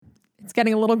It's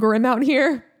getting a little grim out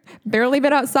here. Barely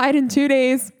been outside in 2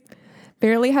 days.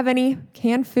 Barely have any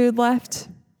canned food left.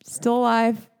 Still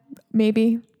alive,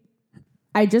 maybe.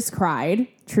 I just cried,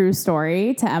 true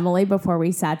story, to Emily before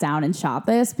we sat down and shot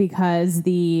this because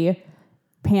the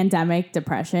pandemic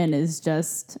depression is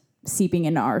just seeping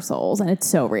into our souls and it's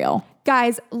so real.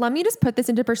 Guys, let me just put this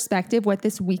into perspective what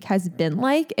this week has been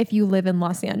like if you live in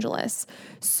Los Angeles.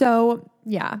 So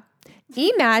yeah,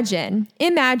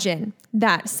 imagine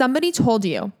that somebody told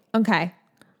you, okay,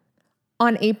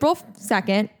 on April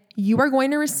 2nd, you are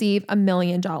going to receive $1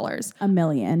 million. $1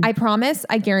 million. I promise,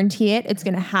 I guarantee it. It's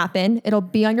going to happen. It'll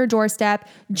be on your doorstep.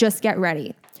 Just get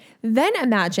ready. Then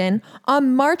imagine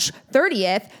on March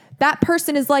 30th, that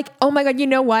person is like, oh my God, you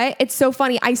know what? It's so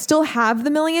funny. I still have the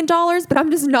 $1 million, but I'm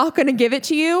just not going to give it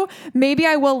to you. Maybe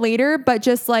I will later, but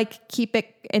just like keep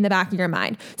it in the back of your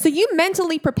mind. So you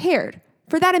mentally prepared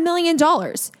for that $1 million.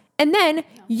 And then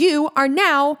you are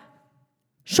now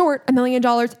short $1 million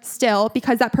still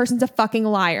because that person's a fucking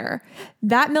liar.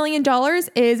 That $1 million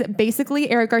is basically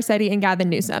Eric Garcetti and Gavin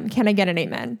Newsom. Can I get an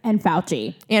amen? And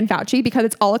Fauci. Because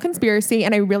it's all a conspiracy.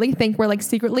 And I really think we're like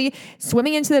secretly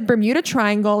swimming into the Bermuda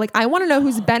Triangle. Like I want to know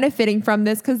who's benefiting from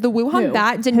this because the Wuhan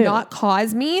bat did not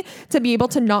cause me to be able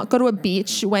to not go to a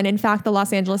beach when in fact the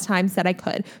Los Angeles Times said I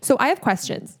could. So I have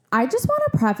questions. I just want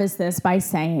to preface this by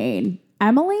saying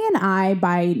Emily and I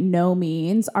by no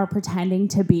means are pretending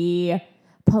to be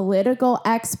political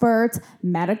experts,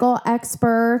 medical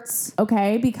experts,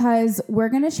 okay? Because we're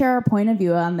going to share our point of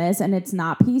view on this and it's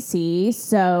not PC.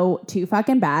 So too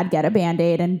fucking bad, get a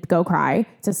Band-Aid and go cry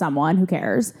to someone who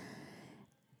cares.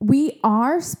 We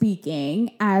are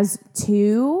speaking as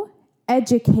two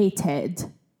educated,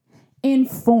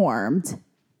 informed,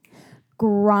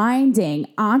 grinding,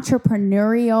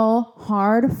 entrepreneurial,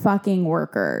 hard fucking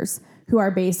workers who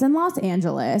are based in Los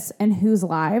Angeles and whose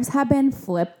lives have been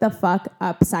flipped the fuck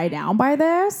upside down by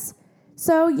this.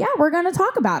 So yeah, we're going to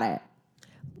talk about it.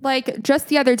 Like just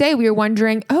the other day, we were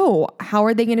wondering, oh, how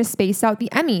are they going to space out the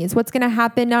Emmys? What's going to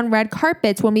happen on red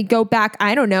carpets when we go back,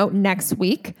 I don't know, next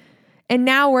week? And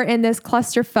now we're in this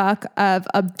clusterfuck of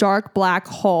a dark black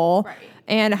hole. Right.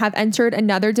 And have entered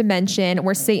another dimension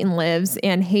where Satan lives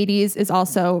and Hades is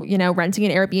also, renting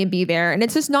an Airbnb there. And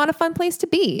it's just not a fun place to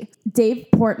be. Dave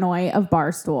Portnoy of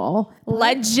Barstool.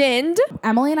 Legend.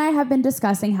 Emily and I have been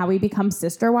discussing how we become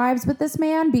sister wives with this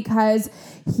man because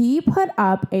he put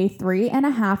up a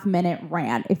 3.5 minute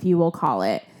rant, if you will call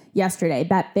it, yesterday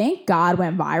that thank God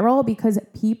went viral because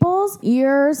people's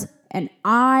ears and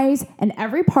eyes and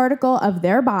every particle of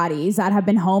their bodies that have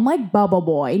been home like Bubble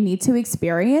Boy need to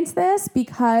experience this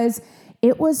because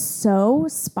it was so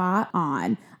spot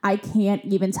on. I can't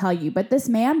even tell you. But this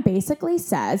man basically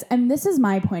says, and this is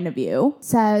my point of view,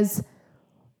 says,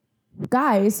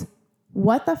 guys,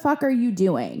 what the fuck are you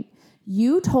doing?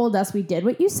 You told us we did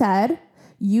what you said.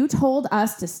 You told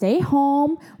us to stay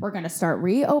home. We're going to start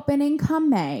reopening come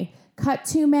May. Cut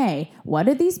to May. What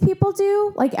did these people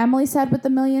do? Like Emily said with the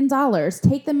 $1 million,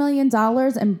 take the $1 million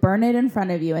and burn it in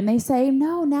front of you. And they say,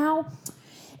 no, now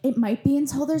it might be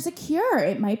until there's a cure.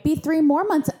 It might be 3 more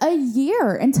months, a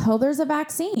year until there's a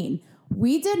vaccine.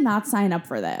 We did not sign up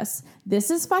for this.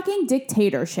 This is fucking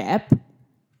dictatorship.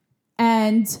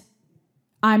 And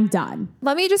I'm done.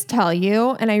 Let me just tell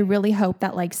you, and I really hope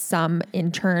that like some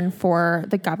intern for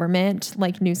the government,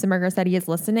 like Newsom or Garcetti is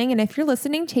listening. And if you're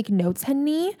listening, take notes,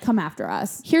 honey. Come after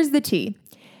us. Here's the tea.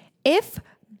 If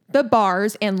the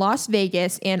bars and Las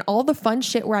Vegas and all the fun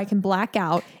shit where I can black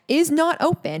out is not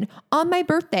open on my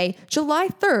birthday, July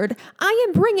 3rd, I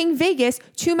am bringing Vegas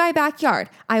to my backyard.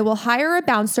 I will hire a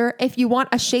bouncer. If you want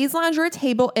a chaise lounge or a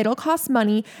table, it'll cost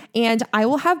money. And I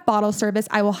will have bottle service.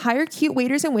 I will hire cute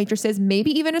waiters and waitresses,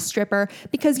 maybe even a stripper,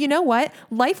 because you know what?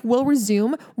 Life will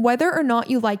resume whether or not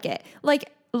you like it. Like,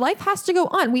 life has to go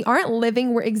on. We aren't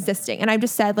living, we're existing. And I've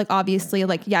just said, like, obviously,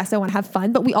 like, yes, I want to have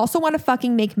fun, but we also want to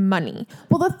fucking make money.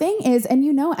 Well, the thing is, and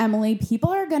Emily, people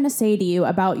are going to say to you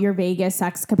about your Vegas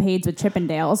sexcapades with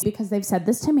Chippendales, because they've said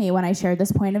this to me when I shared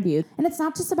this point of view. And it's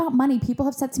not just about money. People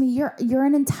have said to me, you're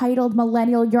an entitled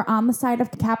millennial. You're on the side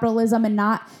of capitalism and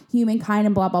not humankind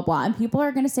and blah, blah, blah. And people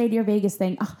are going to say to your Vegas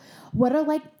thing, oh, what a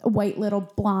like white little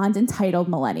blonde entitled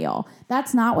millennial.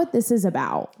 That's not what this is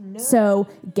about. No. So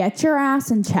get your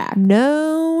ass in check.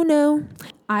 No.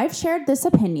 I've shared this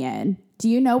opinion. Do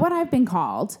you know what I've been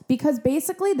called? Because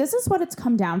basically this is what it's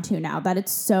come down to now, that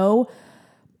it's so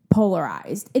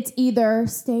polarized. It's either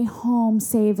stay home,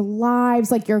 save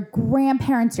lives, like your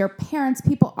grandparents, your parents,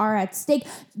 people are at stake.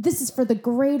 This is for the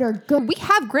greater good. We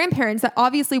have grandparents that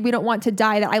obviously we don't want to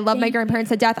die, that I love my grandparents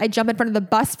to death. I jump in front of the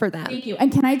bus for them. Thank you.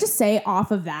 And can I just say off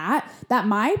of that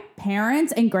my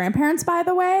parents and grandparents, by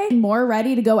the way, are more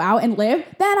ready to go out and live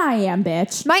than I am,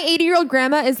 bitch. My 80-year-old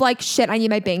grandma is like, shit, I need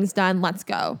my bangs done. Let's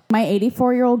go. My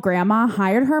 84-year-old grandma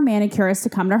hired her manicurist to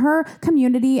come to her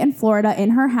community in Florida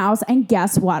in her house. And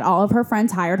guess what? All of her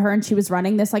friends hired her and she was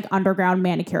running this like underground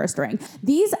manicurist ring.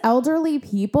 These elderly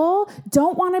people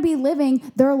don't want to be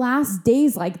living their last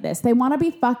days like this. They want to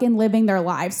be fucking living their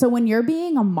lives. So when you're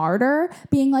being a martyr,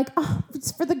 being like, oh,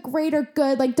 it's for the greater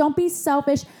good, like don't be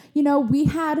selfish. You know, we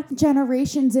had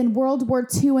generations in World War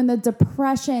II and the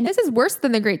Depression. This is worse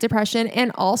than the Great Depression.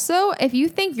 And also, if you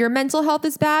think your mental health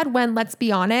is bad when, let's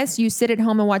be honest, you sit at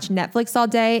home and watch Netflix all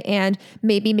day and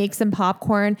maybe make some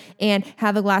popcorn and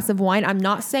have a glass of wine. I'm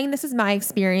not saying this is my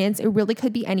experience. It really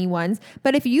could be anyone's.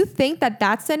 But if you think that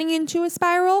that's sending you into a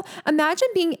spiral, imagine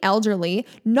being elderly,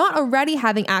 not already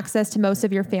having access to most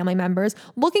of your family members,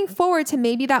 looking forward to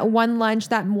maybe that one lunch,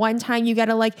 that one time you got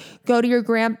to like go to your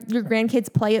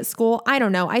grandkids' play at school. I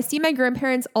don't know. I see my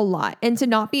grandparents a lot, and to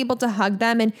not be able to hug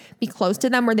them and be close to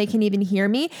them where they can even hear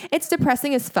me, it's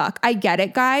depressing as fuck. I get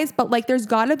it, guys, but like there's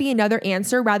got to be another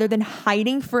answer rather than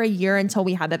hiding for a year until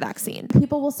we have the vaccine.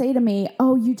 People will say to me,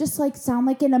 oh, you just like sound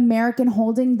like an American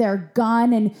holding their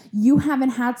gun and you haven't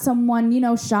had someone, you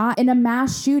know, shot in a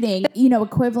mass shooting. You know,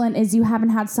 equivalent is you haven't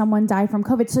had someone die from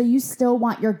COVID. So you still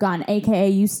want your gun, AKA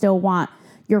you still want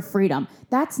your freedom.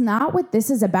 That's not what this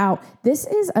is about. This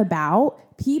is about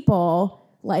people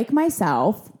like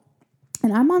myself.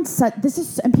 And I'm on set.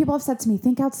 And people have said to me,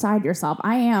 think outside yourself.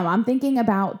 I'm think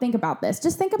about this.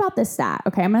 Just think about this stat.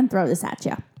 Okay. I'm going to throw this at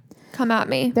you. Come at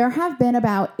me. There have been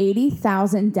about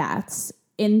 80,000 deaths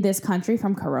in this country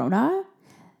from Corona.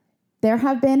 There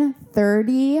have been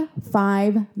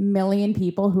 35 million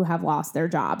people who have lost their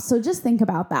jobs. So just think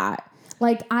about that.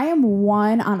 Like I am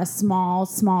one on a small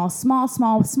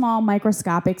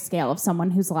microscopic scale of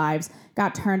someone whose lives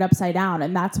got turned upside down.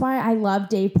 And that's why I love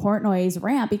Dave Portnoy's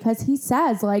rant, because he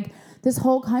says like this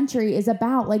whole country is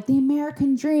about like the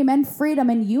American dream and freedom.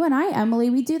 And you and I,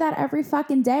 Emily, we do that every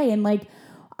fucking day. And like,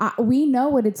 we know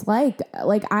what it's like.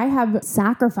 Like I have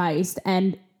sacrificed,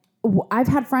 and I've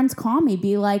had friends call me,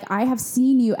 be like, I have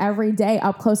seen you every day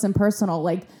up close and personal,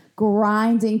 like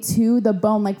grinding to the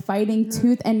bone, like fighting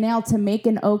tooth and nail to make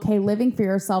an okay living for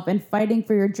yourself and fighting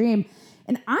for your dream.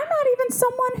 And I'm not even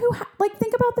someone who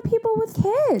think about the people with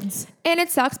kids. And it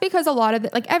sucks because a lot of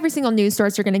it, like every single news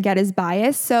source you're going to get is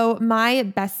biased. So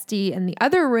my bestie in the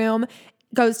other room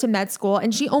goes to med school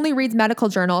and she only reads medical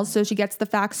journals, so she gets the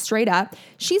facts straight up.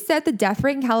 She said the death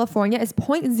rate in California is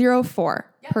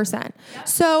 0.04%. Yep.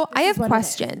 So I have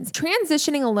questions.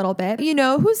 Transitioning a little bit, you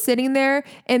know, who's sitting there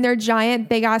in their giant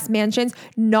big ass mansions,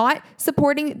 not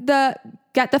supporting the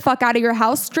get the fuck out of your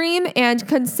house stream and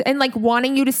like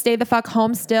wanting you to stay the fuck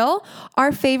home still?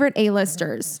 Our favorite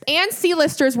A-listers and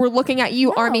C-listers were looking at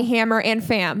you, Army Hammer and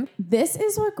fam. This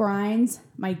is what grinds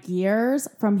my gears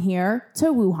from here to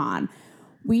Wuhan.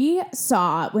 We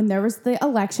saw when there was the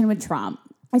election with Trump,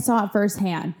 I saw it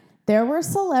firsthand. There were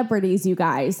celebrities, you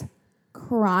guys,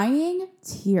 crying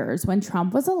tears when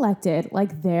Trump was elected,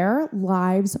 like their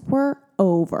lives were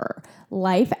over.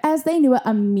 Life as they knew it,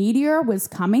 a meteor was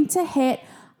coming to hit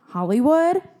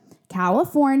Hollywood,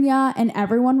 California, and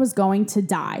everyone was going to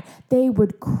die. They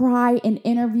would cry in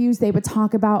interviews. They would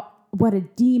talk about what a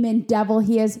demon devil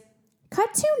he is.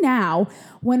 Cut to now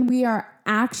when we are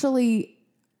actually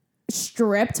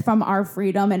stripped from our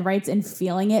freedom and rights and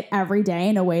feeling it every day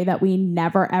in a way that we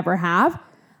never, ever have.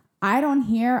 I don't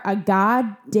hear a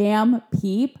goddamn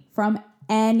peep from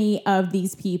any of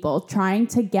these people trying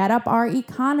to get up our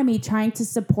economy, trying to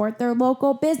support their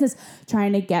local business,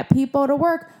 trying to get people to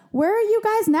work. Where are you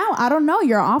guys now? I don't know.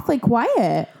 You're awfully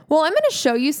quiet. Well, I'm going to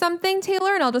show you something,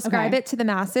 Taylor, and I'll describe it to the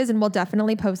masses, and we'll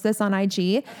definitely post this on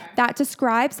IG, that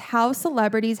describes how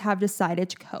celebrities have decided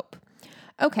to cope.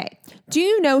 Okay. Do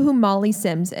you know who Molly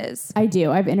Sims is? I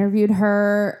do. I've interviewed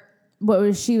her.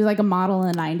 She was like a model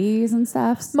in the 90s and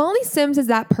stuff. Molly Sims is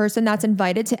that person that's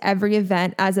invited to every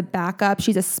event as a backup.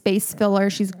 She's a space filler.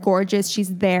 She's gorgeous.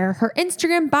 She's there. Her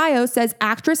Instagram bio says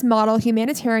actress, model,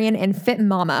 humanitarian, and fit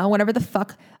mama, whatever the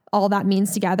fuck all that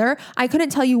means together. I couldn't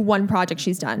tell you one project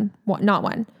she's done. Not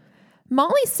one.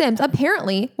 Molly Sims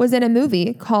apparently was in a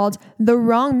movie called The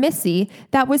Wrong Missy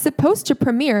that was supposed to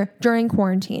premiere during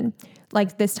quarantine,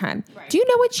 like this time. Right. Do you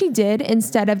know what she did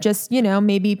instead of just,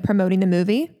 maybe promoting the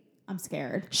movie? I'm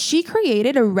scared. She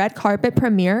created a red carpet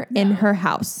premiere in her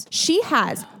house. She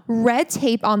has red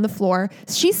tape on the floor.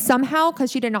 She somehow,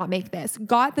 because she did not make this,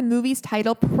 got the movie's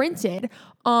title printed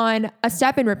on a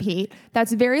step and repeat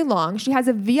that's very long. She has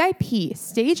a VIP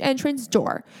stage entrance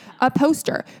door, a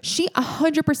poster. She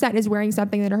 100% is wearing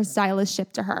something that her stylist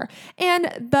shipped to her. And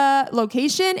the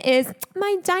location is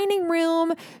my dining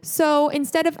room. So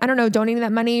instead of, I don't know, donating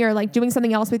that money or like doing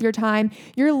something else with your time,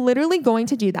 you're literally going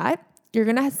to do that. You're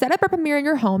going to set up a premiere in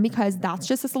your home because that's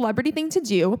just a celebrity thing to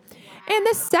do. And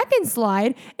the second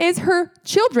slide is her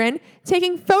children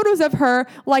taking photos of her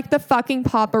like the fucking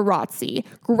paparazzi.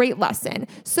 Great lesson.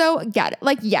 So get it.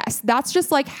 Like, yes, that's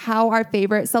just like how our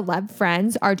favorite celeb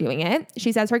friends are doing it.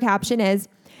 She says her caption is,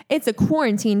 "It's a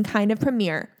quarantine kind of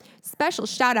premiere. Special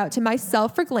shout out to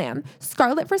Myself for Glam,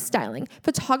 Scarlett for Styling,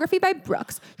 Photography by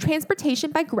Brooks,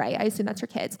 Transportation by Gray," I assume that's her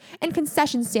kids, "and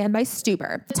Concession Stand by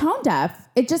Stuber." Tone deaf.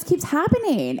 It just keeps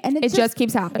happening. And it just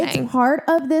keeps happening. It's part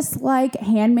of this like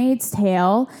Handmaid's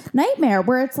Tale nightmare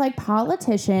where it's like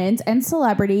politicians and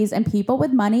celebrities and people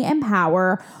with money and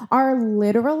power are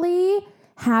literally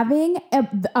having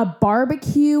a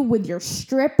barbecue with your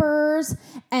strippers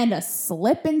and a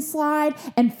slip and slide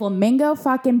and flamingo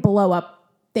fucking blow up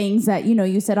things that, you know,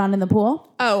 you sit on in the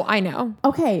pool. Oh, I know.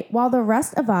 Okay, while the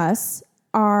rest of us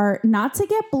are, not to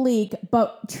get bleak,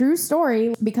 but true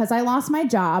story, because I lost my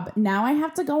job, now I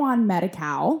have to go on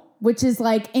Medi-Cal, which is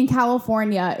like in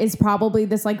California is probably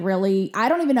this like really, I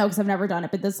don't even know because I've never done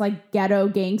it, but this like ghetto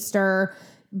gangster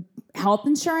health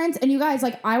insurance. And you guys,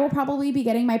 like, I will probably be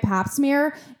getting my pap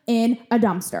smear in a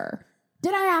dumpster.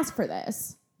 Did I ask for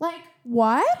this? Like,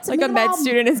 what? Like, meanwhile, a med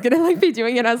student is going to like be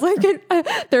doing it as like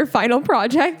their final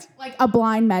project. Like a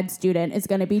blind med student is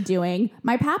going to be doing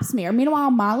my pap smear.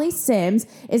 Meanwhile, Molly Sims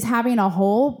is having a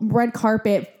whole red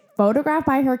carpet photographed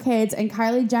by her kids, and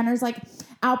Kylie Jenner's like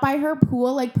out by her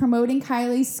pool, like promoting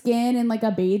Kylie's skin in like a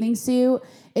bathing suit.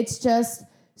 It's just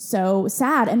so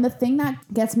sad. And the thing that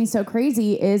gets me so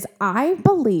crazy is I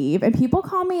believe, and people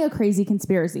call me a crazy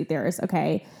conspiracy theorist,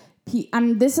 okay?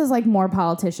 And this is like more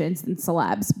politicians than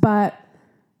celebs, but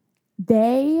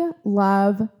they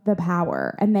love the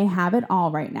power and they have it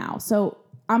all right now. So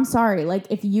I'm sorry, like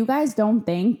if you guys don't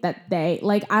think that they,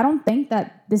 like, I don't think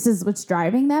that this is what's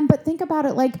driving them, but think about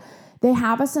it, like they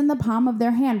have us in the palm of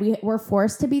their hand. We're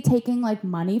forced to be taking like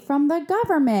money from the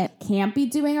government, can't be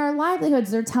doing our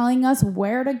livelihoods. They're telling us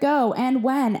where to go and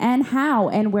when and how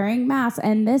and wearing masks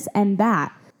and this and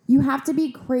that. You have to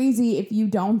be crazy if you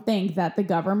don't think that the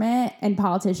government and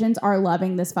politicians are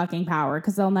loving this fucking power,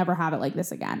 because they'll never have it like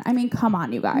this again. I mean, come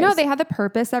on, you guys. No, they have the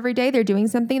purpose every day. They're doing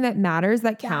something that matters,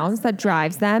 that counts, that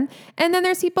drives them. And then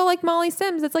there's people like Molly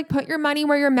Sims. It's like, put your money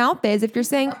where your mouth is. If you're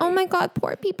saying, oh my God,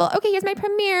 poor people. Okay, here's my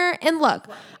premiere. And look,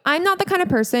 I'm not the kind of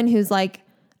person who's like,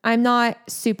 I'm not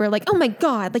super like, oh my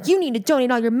God, like you need to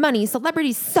donate all your money.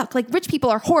 Celebrities suck. Like rich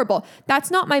people are horrible. That's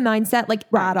not my mindset like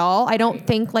at all. I don't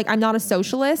think like I'm not a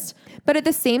socialist. But at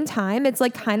the same time, it's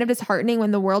like kind of disheartening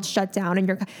when the world's shut down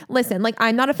and listen, like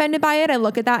I'm not offended by it. I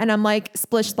look at that and I'm like,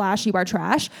 splish splash, you are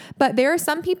trash. But there are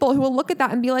some people who will look at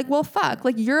that and be like, well, fuck,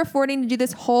 like you're affording to do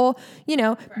this whole, you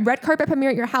know, red carpet premiere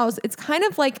at your house. It's kind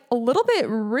of like a little bit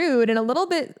rude and a little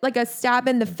bit like a stab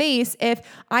in the face if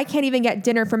I can't even get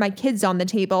dinner for my kids on the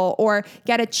table or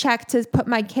get a check to put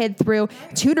my kid through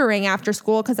tutoring after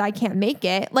school because I can't make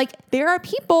it. Like there are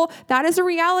people, that is a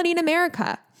reality in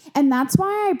America. And that's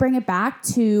why I bring it back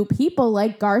to people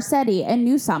like Garcetti and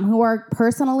Newsom who are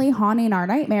personally haunting our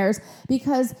nightmares,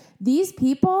 because these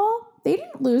people, they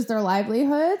didn't lose their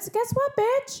livelihoods. Guess what,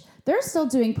 bitch? They're still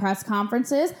doing press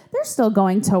conferences. They're still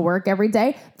going to work every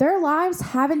day. Their lives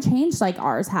haven't changed like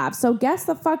ours have. So guess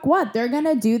the fuck what? They're going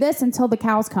to do this until the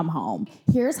cows come home.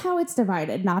 Here's how it's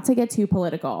divided, not to get too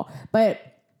political, but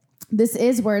this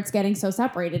is where it's getting so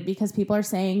separated, because people are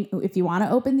saying, if you want to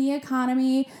open the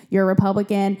economy, you're a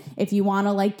Republican. If you want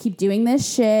to like keep doing this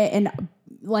shit and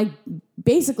like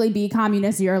basically be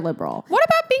communist, you're a liberal. What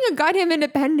about being a goddamn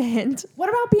independent? What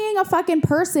about being a fucking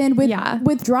person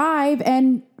with drive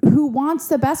and who wants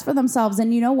the best for themselves?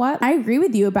 And you know what? I agree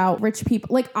with you about rich people.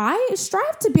 Like I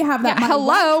strive to have that money.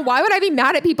 Hello. Why would I be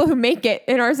mad at people who make it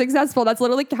and are successful? That's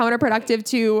literally counterproductive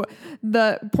to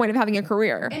the point of having a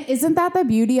career. And isn't that the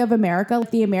beauty of America? Like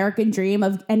the American dream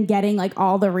of and getting like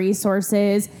all the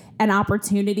resources and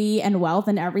opportunity and wealth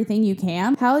and everything you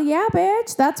can. Hell yeah,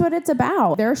 bitch. That's what it's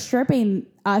about. They're stripping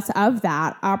us of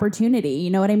that opportunity.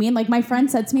 You know what I mean? Like my friend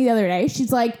said to me the other day,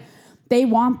 she's like, they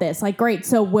want this. Like, great.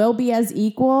 So we'll be as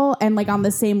equal and like on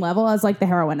the same level as like the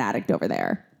heroin addict over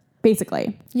there.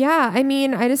 Basically. Yeah. I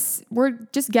mean, we're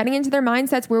just getting into their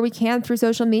mindsets where we can through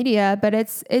social media, but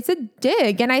it's a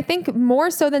dig. And I think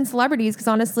more so than celebrities, because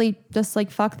honestly, just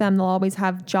like fuck them, they'll always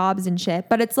have jobs and shit.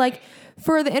 But it's like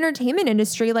for the entertainment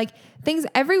industry. Like things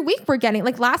every week we're getting,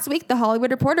 like last week, the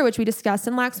Hollywood Reporter, which we discussed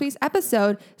in last week's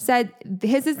episode, said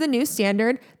his is the new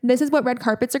standard. This is what red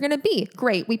carpets are going to be.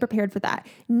 Great. We prepared for that.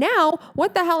 Now,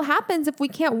 what the hell happens if we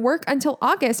can't work until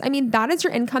August? I mean, that is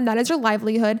your income. That is your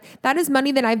livelihood. That is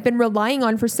money that I've been relying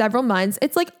on for several months.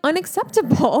 It's like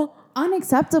unacceptable.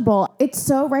 Unacceptable. It's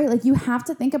so right. Like you have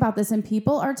to think about this, and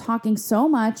people are talking so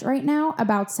much right now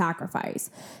about sacrifice.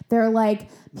 They're like,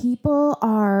 people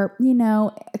are,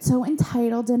 so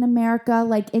entitled in America.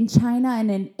 Like in China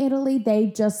and in Italy, they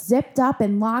just zipped up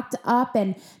and locked up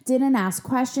and didn't ask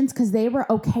questions because they were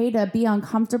okay to be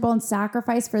uncomfortable and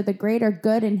sacrifice for the greater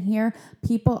good. And here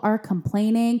people are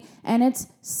complaining, and it's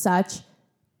such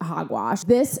hogwash.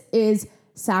 This is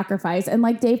sacrifice. And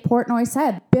like Dave Portnoy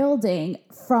said, building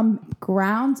from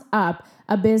ground up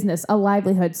a business, a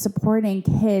livelihood, supporting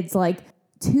kids, like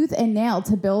tooth and nail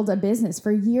to build a business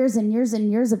for years and years and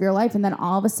years of your life. And then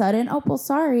all of a sudden, oh, well,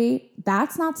 sorry,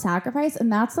 that's not sacrifice.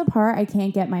 And that's the part I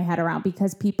can't get my head around,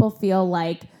 because people feel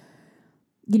like,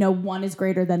 one is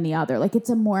greater than the other. Like it's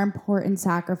a more important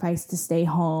sacrifice to stay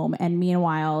home. And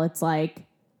meanwhile, it's like,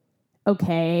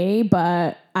 okay,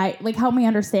 but help me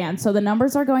understand. So the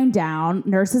numbers are going down.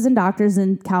 Nurses and doctors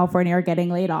in California are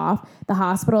getting laid off. The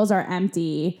hospitals are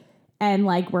empty. And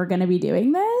we're going to be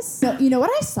doing this. So you know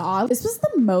what I saw? This was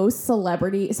the most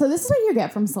celebrity. So this is what you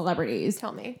get from celebrities.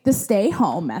 Tell me. The stay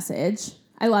home message.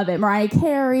 I love it. Mariah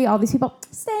Carey, all these people,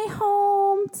 stay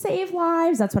home, save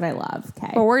lives. That's what I love.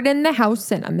 Okay. Bored in the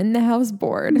house, and I'm in the house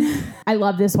bored. I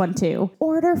love this one too.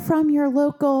 Order from your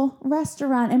local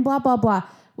restaurant and blah, blah, blah.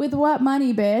 With what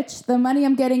money, bitch? The money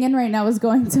I'm getting in right now is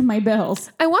going to my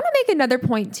bills. I want to make another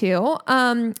point too,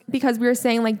 because we were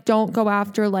saying don't go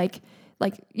after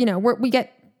we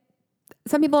get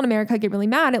some people in America get really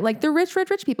mad at the rich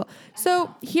people.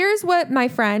 So here's what my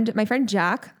friend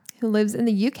Jack, who lives in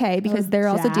the UK, because they're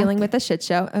also dealing with a shit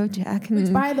show. Oh, Jack.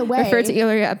 Which, by the way, refer to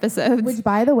earlier episodes. Which,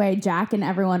 by the way, Jack and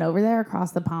everyone over there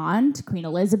across the pond, Queen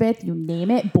Elizabeth, you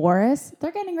name it, Boris,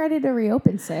 they're getting ready to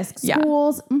reopen, sis.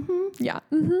 Schools. Yeah. Mm-hmm. Yeah.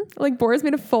 Mm-hmm. Boris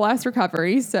made a full ass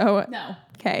recovery. So no.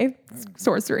 Okay,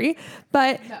 sorcery.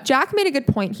 But no. Jack made a good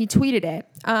point. He tweeted it.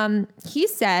 He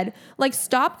said,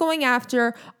 stop going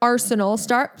after Arsenal.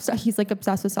 He's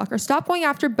obsessed with soccer. Stop going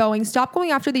after Boeing. Stop going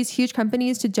after these huge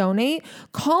companies to donate.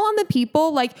 Call on the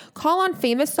people, call on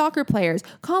famous soccer players.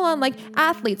 Call on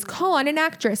athletes. Call on an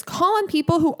actress. Call on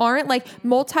people who aren't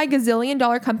multi-gazillion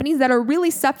dollar companies that are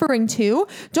really suffering too.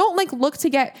 Don't look to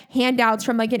get handouts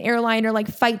from an airline or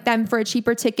fight them for a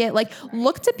cheaper ticket.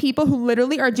 Look to people who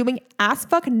literally are doing ass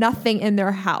fuck nothing in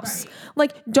their house.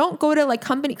 Right. Don't go to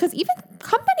company, because even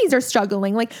companies are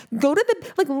struggling. Go to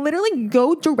the literally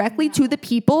go directly to the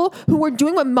people who are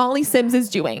doing what Molly Sims is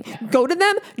doing. Go to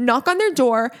them, knock on their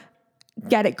door,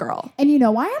 get it, girl. And you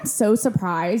know why I'm so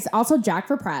surprised? Also Jack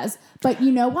for Prez, but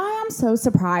you know why I'm so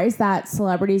surprised that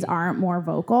celebrities aren't more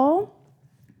vocal?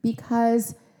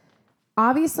 Because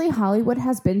obviously Hollywood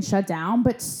has been shut down,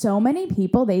 but so many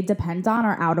people they depend on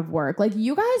are out of work.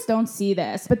 You guys don't see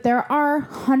this, but there are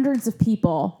hundreds of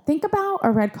people. Think about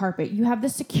a red carpet. You have the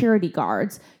security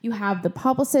guards, you have the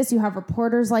publicists, you have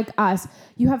reporters like us,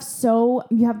 you have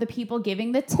the people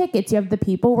giving the tickets, you have the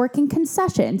people working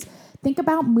concessions. Think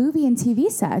about movie and TV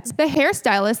sets. The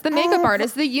hairstylists, the makeup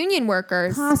artists, the union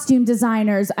workers. Costume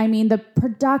designers. I mean, the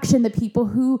production, the people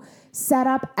who set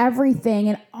up everything,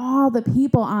 and all the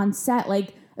people on set,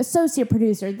 associate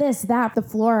producer, this, that, the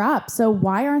floor up. So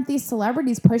why aren't these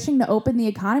celebrities pushing to open the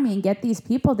economy and get these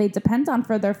people they depend on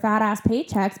for their fat ass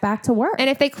paychecks back to work?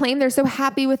 And if they claim they're so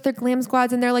happy with their glam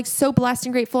squads and they're so blessed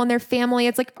and grateful in their family,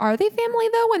 it's are they family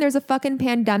though when there's a fucking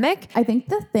pandemic? I think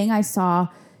the thing I saw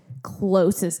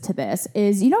closest to this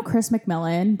is, Chris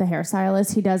McMillan, the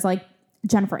hairstylist, he does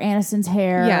Jennifer Aniston's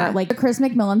hair. Yeah. Chris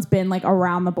McMillan's been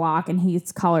around the block, and he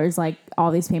colors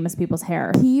all these famous people's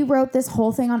hair. He wrote this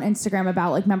whole thing on Instagram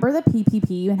about remember the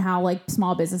PPP and how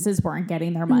small businesses weren't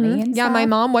getting their money. Mm-hmm. And yeah, stuff? my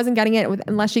mom wasn't getting it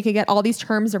unless she could get all these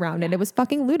terms around it. It was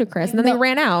fucking ludicrous. And then they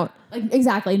ran out.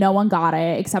 Exactly. No one got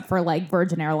it except for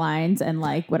Virgin Airlines and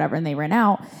whatever, and they ran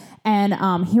out.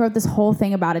 And he wrote this whole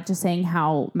thing about it, just saying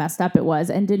how messed up it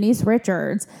was. And Denise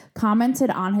Richards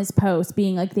commented on his post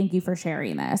being thank you for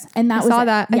sharing this. And I saw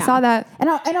that. And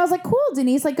I was like, cool,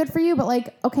 Denise, good for you.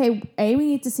 But okay, A, we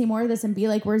need to see more of this, and B,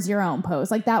 where's your own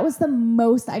post? That was the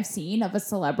most I've seen of a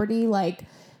celebrity,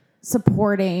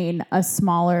 supporting a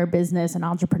smaller business, an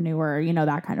entrepreneur,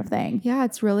 that kind of thing. Yeah,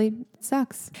 it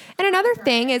sucks. And another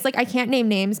thing is I can't name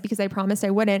names because I promised I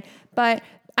wouldn't, but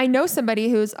I know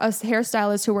somebody who's a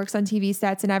hairstylist who works on TV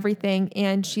sets and everything.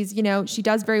 And she's, she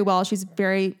does very well. She's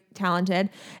very talented.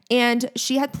 And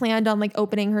she had planned on like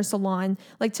opening her salon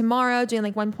like tomorrow, doing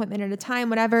like one appointment at a time,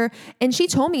 whatever. And she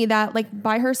told me that like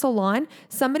by her salon,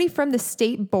 somebody from the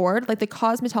state board, like the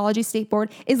cosmetology state board,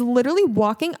 is literally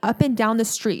walking up and down the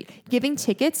street, giving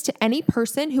tickets to any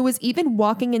person who was even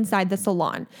walking inside the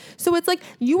salon. So it's like,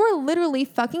 you are literally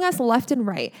fucking us left and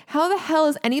right. How the hell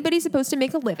is anybody supposed to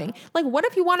make a living? Like, what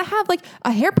if you want to have like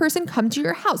a hair person come to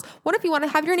your house? What if you want to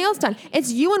have your nails done?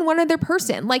 It's you and one other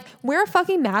person. Like, wear a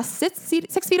fucking mask, sit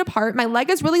 6 feet apart. My leg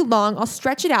is really long. I'll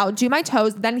stretch it out, do my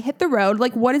toes, then hit the road.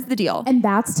 Like, what is the deal? And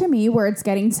that's to me where it's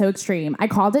getting so extreme. I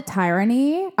called it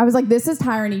tyranny. I was like, this is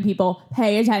tyranny, people.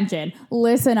 Pay attention.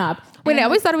 Listen up. Wait, I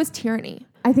always thought it was tyranny.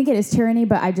 I think it is tyranny,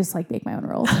 but I just like make my own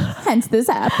rules. Hence this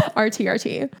app. RT.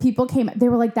 People they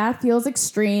were like, that feels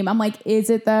extreme. I'm like, is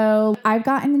it though? I've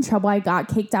gotten in trouble. I got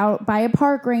kicked out by a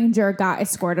park ranger, got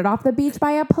escorted off the beach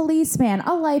by a policeman,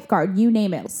 a lifeguard, you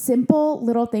name it. Simple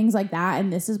little things like that.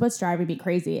 And this is what's driving me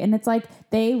crazy. And it's like,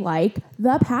 they like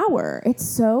the power. It's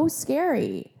so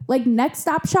scary. Like next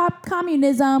stop shop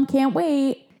communism. Can't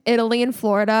wait. Italy and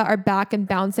Florida are back and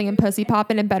bouncing and pussy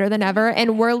popping and better than ever.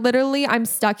 And I'm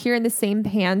stuck here in the same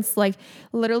pants, like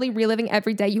literally reliving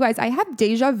every day. You guys, I have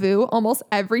deja vu almost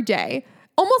every day.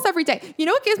 Almost every day. You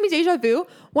know what gives me deja vu?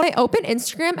 When I open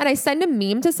Instagram and I send a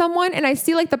meme to someone and I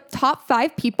see like the top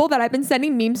 5 people that I've been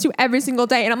sending memes to every single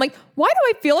day. And I'm like, why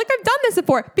do I feel like I've done this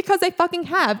before? Because I fucking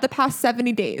have the past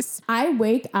 70 days. I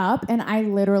wake up and I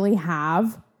literally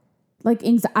have like,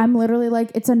 I'm literally like,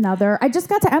 it's another. I just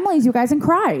got to Emily's, you guys, and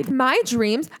cried. My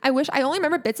dreams, I wish I only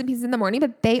remember bits and pieces in the morning,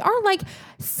 but they are like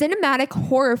cinematic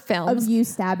horror films. Of you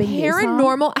stabbing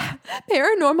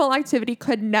Paranormal Activity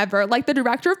could never. Like the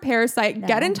director of Parasite,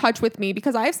 get in touch with me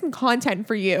because I have some content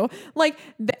for you. Like,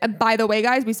 by the way,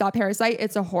 guys, we saw Parasite.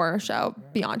 It's a horror show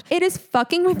beyond. It is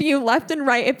fucking with you left and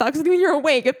right. It fucks with you when you're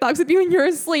awake. It fucks with you when you're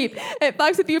asleep. It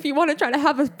fucks with you if you want to try to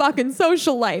have a fucking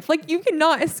social life. Like, you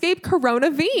cannot escape Corona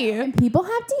V. People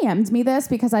have DM'd me this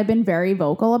because I've been very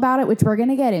vocal about it, which we're going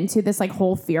to get into this like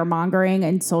whole fear mongering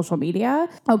and social media.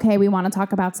 Okay, we want to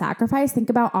talk about sacrifice. Think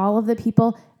about all of the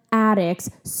people, addicts,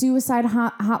 suicide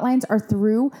hotlines are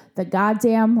through the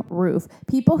goddamn roof.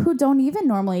 People who don't even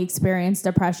normally experience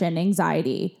depression,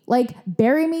 anxiety, like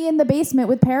bury me in the basement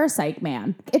with Parasite,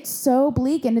 man. It's so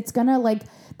bleak and it's going to like,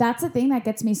 that's the thing that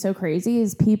gets me so crazy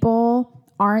is people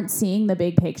aren't seeing the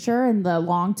big picture and the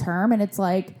long term. And it's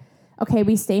like, okay,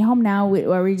 we stay home now.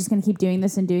 Are we just going to keep doing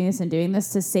this and doing this and doing this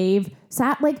to save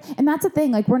and that's the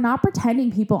thing. Like, we're not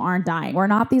pretending people aren't dying. We're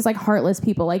not these like heartless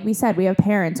people. Like we said, we have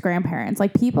parents, grandparents,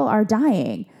 like people are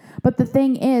dying. But the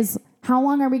thing is, how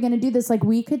long are we going to do this? Like,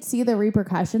 we could see the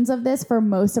repercussions of this for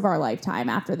most of our lifetime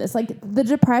after this. Like the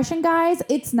depression, guys,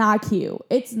 it's not cute.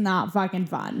 It's not fucking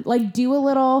fun. Like, do a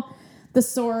little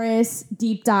thesaurus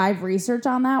deep dive research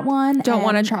on that one. Don't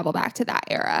want to travel back to that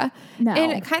era. No.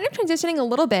 And kind of transitioning a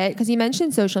little bit, because you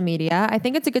mentioned social media, I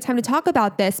think it's a good time to talk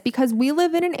about this because we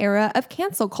live in an era of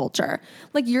cancel culture.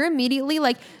 Like, you're immediately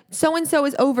like, so-and-so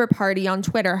is over party on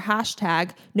Twitter,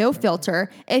 #no filter,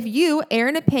 if you air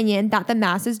an opinion that the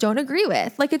masses don't agree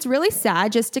with. Like, it's really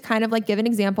sad. Just to kind of like give an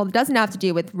example that doesn't have to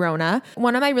do with Rona.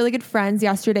 One of my really good friends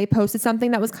yesterday posted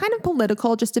something that was kind of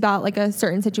political, just about like a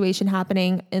certain situation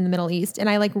happening in the Middle East. And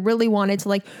I like really wanted to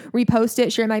like repost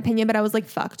it, share my opinion, but I was like,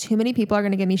 fuck, too many people are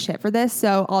going to give me shit for this.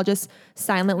 So I'll just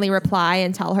silently reply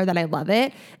and tell her that I love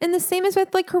it. And the same as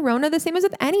with like Corona, the same as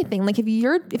with anything. Like, if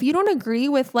you don't agree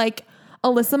with like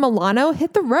Alyssa Milano,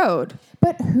 hit the road.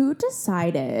 But who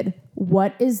decided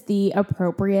what is the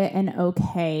appropriate and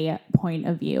okay point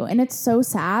of view? And it's so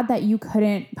sad that you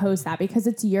couldn't post that because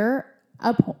it's your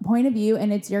point of view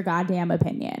and it's your goddamn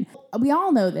opinion. We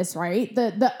all know this, right?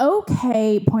 The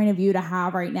okay point of view to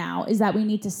have right now is that we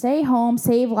need to stay home,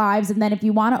 save lives, and then if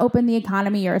you want to open the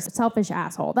economy, you're a selfish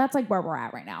asshole. That's like where we're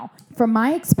at right now. From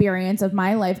my experience of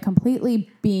my life completely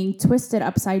being twisted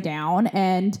upside down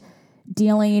and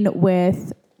dealing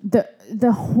with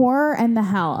the horror and the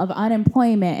hell of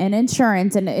unemployment and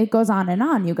insurance, and it goes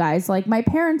on, you guys. Like, my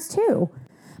parents too.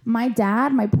 My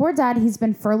poor dad, he's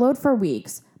been furloughed for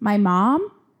weeks. My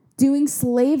mom, doing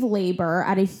slave labor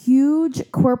at a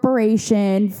huge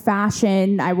corporation,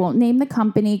 fashion, I won't name the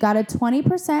company, got a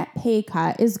 20% pay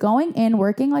cut, is going in,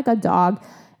 working like a dog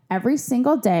every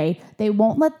single day. They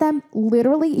won't let them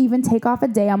literally even take off a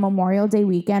day on Memorial Day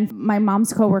weekend. My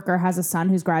mom's coworker has a son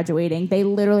who's graduating. They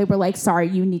literally were like, sorry,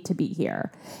 you need to be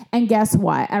here. And guess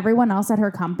what? Everyone else at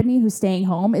her company who's staying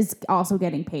home is also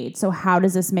getting paid. So how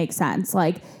does this make sense?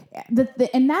 Like,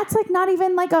 and that's like not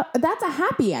even like that's a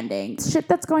happy ending. Shit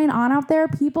that's going on out there,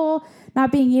 people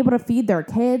not being able to feed their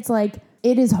kids, like,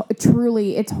 it is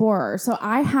truly, it's horror. So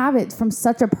I have it from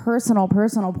such a personal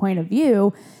point of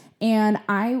view. And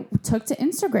I took to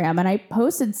Instagram and I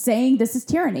posted saying this is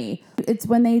tyranny. It's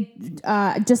when they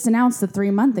just announced the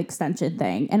 3-month extension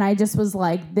thing. And I just was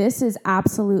like, this is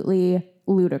absolutely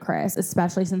ludicrous,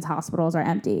 especially since hospitals are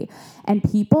empty. And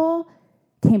people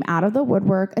came out of the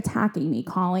woodwork attacking me,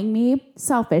 calling me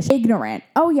selfish, ignorant.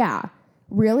 Oh yeah,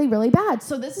 really, really bad.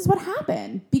 So this is what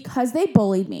happened. Because they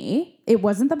bullied me, it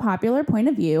wasn't the popular point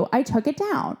of view, I took it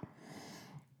down.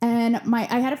 And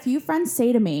I had a few friends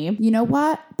say to me, you know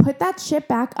what? Put that shit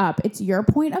back up. It's your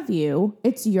point of view.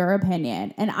 It's your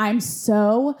opinion. And I'm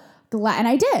so glad. And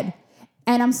I did.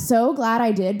 And I'm so glad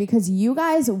I did, because you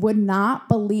guys would not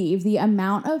believe the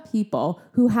amount of people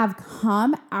who have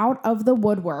come out of the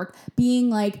woodwork being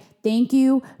like, thank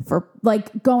you for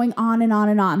like going on and on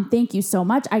and on. Thank you so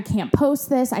much. I can't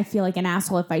post this. I feel like an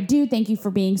asshole if I do. Thank you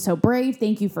for being so brave.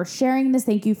 Thank you for sharing this.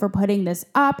 Thank you for putting this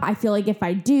up. I feel like if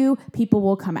I do, people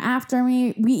will come after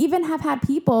me. We even have had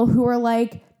people who are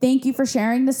like, thank you for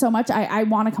sharing this so much. I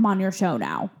want to come on your show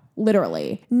now.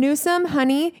 Literally. Newsom,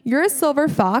 honey, you're a silver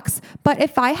fox, but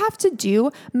if I have to do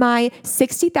my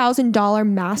 $60,000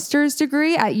 master's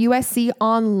degree at USC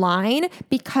online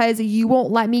because you won't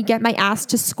let me get my ass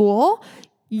to school,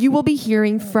 you will be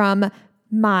hearing from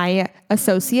my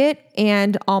associate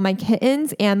and all my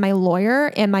kittens and my lawyer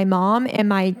and my mom and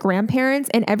my grandparents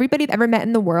and everybody I've ever met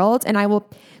in the world. And I will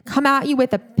come at you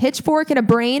with a pitchfork and a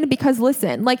brain because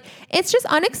listen, like it's just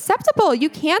unacceptable. You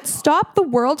can't stop the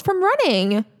world from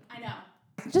running.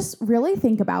 Just really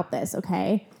think about this,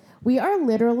 okay? We are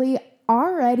literally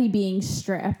already being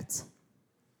stripped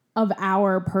of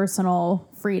our personal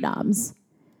freedoms.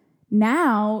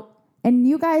 Now, and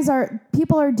you guys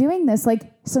people are doing this,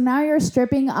 like, so now you're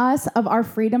stripping us of our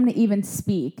freedom to even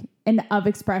speak and of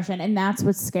expression, and that's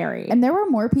what's scary. And there were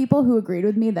more people who agreed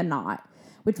with me than not,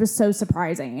 which was so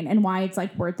surprising and why it's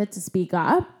like worth it to speak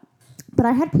up. But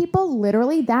I had people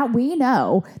literally that we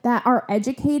know that are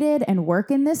educated and work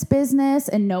in this business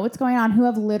and know what's going on who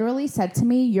have literally said to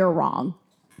me, you're wrong,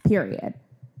 period.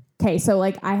 Okay, so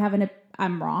like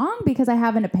I'm wrong because I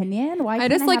have an opinion. Why? I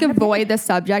just like avoid the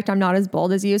subject. I'm not as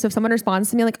bold as you. So if someone responds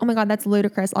to me like, oh my God, that's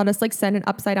ludicrous, I'll just like send an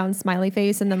upside down smiley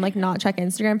face and then like not check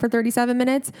Instagram for 37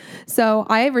 minutes. So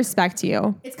I respect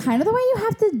you. It's kind of the way you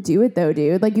have to do it though,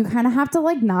 dude. Like you kind of have to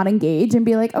like not engage and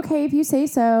be like, okay, if you say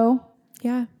so.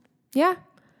 Yeah. Yeah.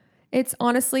 It's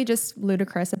honestly just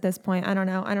ludicrous at this point. I don't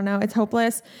know. It's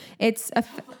hopeless.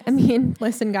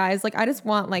 Listen guys, like I just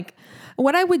want like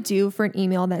what I would do for an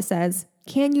email that says,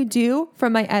 can you do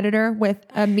from my editor with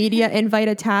a media invite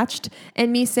attached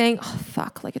and me saying, oh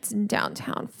fuck, like it's in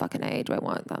downtown fucking A. Do I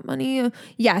want that money?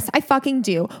 Yes, I fucking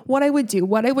do. What I would do,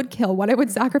 what I would kill, what I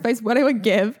would sacrifice, what I would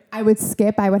give. I would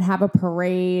skip. I would have a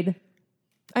parade.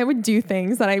 I would do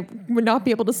things that I would not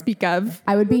be able to speak of.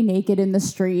 I would be naked in the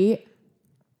street.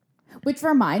 Which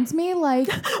reminds me,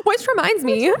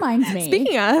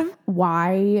 Speaking of,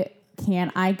 why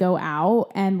can't I go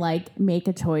out and like make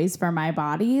a choice for my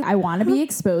body? I want to be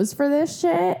exposed for this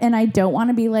shit, and I don't want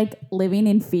to be like living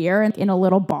in fear and in a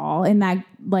little ball in that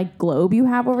like globe you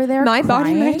have over there. My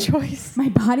body, my choice. My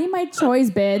body, my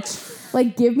choice, bitch.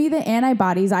 Like, give me the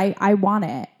antibodies. I want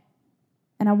it,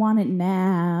 and I want it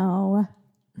now.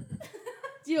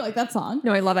 Do you like that song?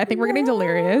 No, I love it. I think we're getting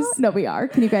delirious. No, we are.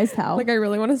 Can you guys tell? Like, I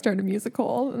really want to start a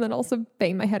musical and then also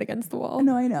bang my head against the wall.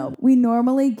 No, I know. We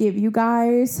normally give you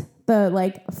guys the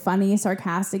like funny,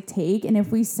 sarcastic take. And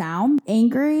if we sound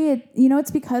angry,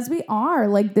 it's because we are.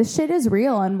 Like, this shit is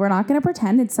real and we're not going to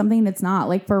pretend it's something that's not.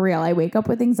 Like, for real. I wake up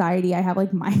with anxiety. I have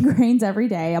like migraines every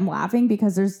day. I'm laughing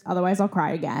because otherwise I'll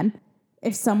cry again.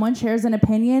 If someone shares an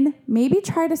opinion, maybe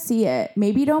try to see it.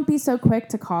 Maybe don't be so quick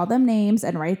to call them names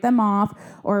and write them off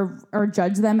or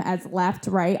judge them as left,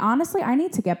 right. Honestly, I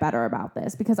need to get better about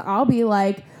this because I'll be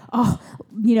like,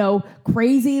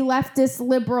 crazy leftist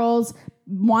liberals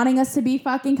wanting us to be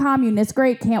fucking communists.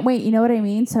 Great. Can't wait. You know what I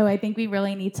mean? So I think we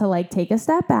really need to like take a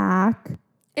step back.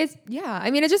 It's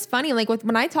just funny. Like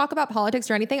when I talk about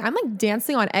politics or anything, I'm like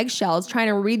dancing on eggshells trying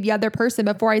to read the other person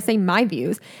before I say my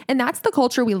views. And that's the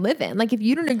culture we live in. Like if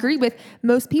you don't agree with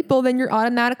most people, then you're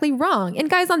automatically wrong. And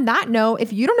guys, on that note,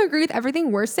 if you don't agree with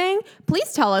everything we're saying,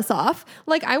 please tell us off.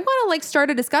 Like I want to like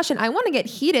start a discussion. I want to get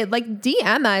heated. Like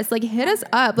DM us, like hit us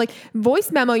up, like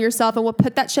voice memo yourself and we'll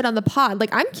put that shit on the pod.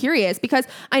 Like I'm curious because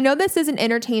I know this is an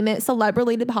entertainment celeb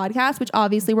related podcast, which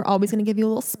obviously we're always going to give you a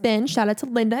little spin. Shout out to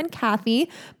Linda and Kathy.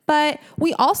 But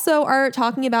we also are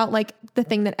talking about like the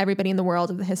thing that everybody in the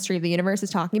world of the history of the universe is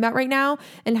talking about right now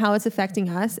and how it's affecting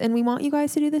us. And we want you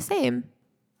guys to do the same.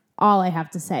 All I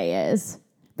have to say is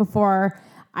before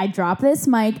I drop this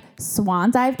mic,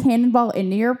 swan dive cannonball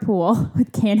into your pool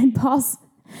with cannonballs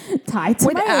Tied to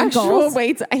with my actual ankles.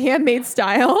 weights, handmade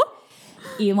style.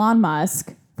 Elon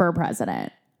Musk for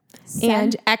president.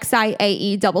 And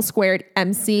XIAE double squared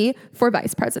MC for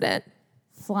vice president.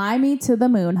 Fly me to the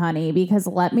moon, honey, because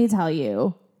let me tell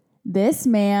you, this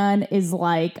man is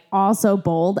like also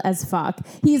bold as fuck.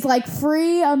 He's like,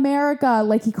 free America.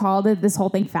 Like he called it this whole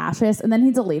thing fascist, and then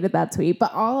he deleted that tweet.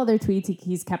 But all other tweets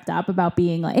he's kept up about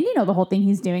being like, and you know, the whole thing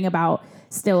he's doing about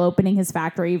still opening his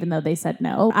factory, even though they said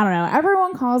no. I don't know.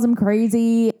 Everyone calls him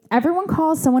crazy. Everyone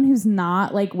calls someone who's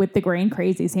not like with the grain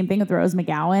crazy. Same thing with Rose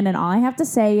McGowan. And all I have to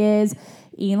say is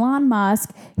Elon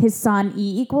Musk, his son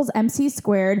E equals MC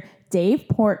squared, Dave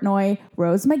Portnoy,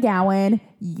 Rose McGowan,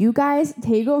 you guys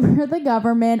take over the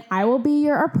government. I will be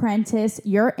your apprentice,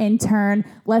 your intern.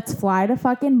 Let's fly to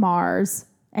fucking Mars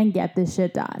and get this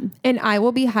shit done. And I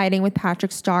will be hiding with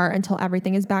Patrick Starr until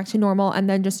everything is back to normal, and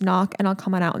then just knock and I'll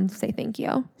come on out and say thank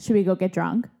you. Should we go get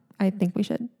drunk? I think we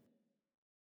should.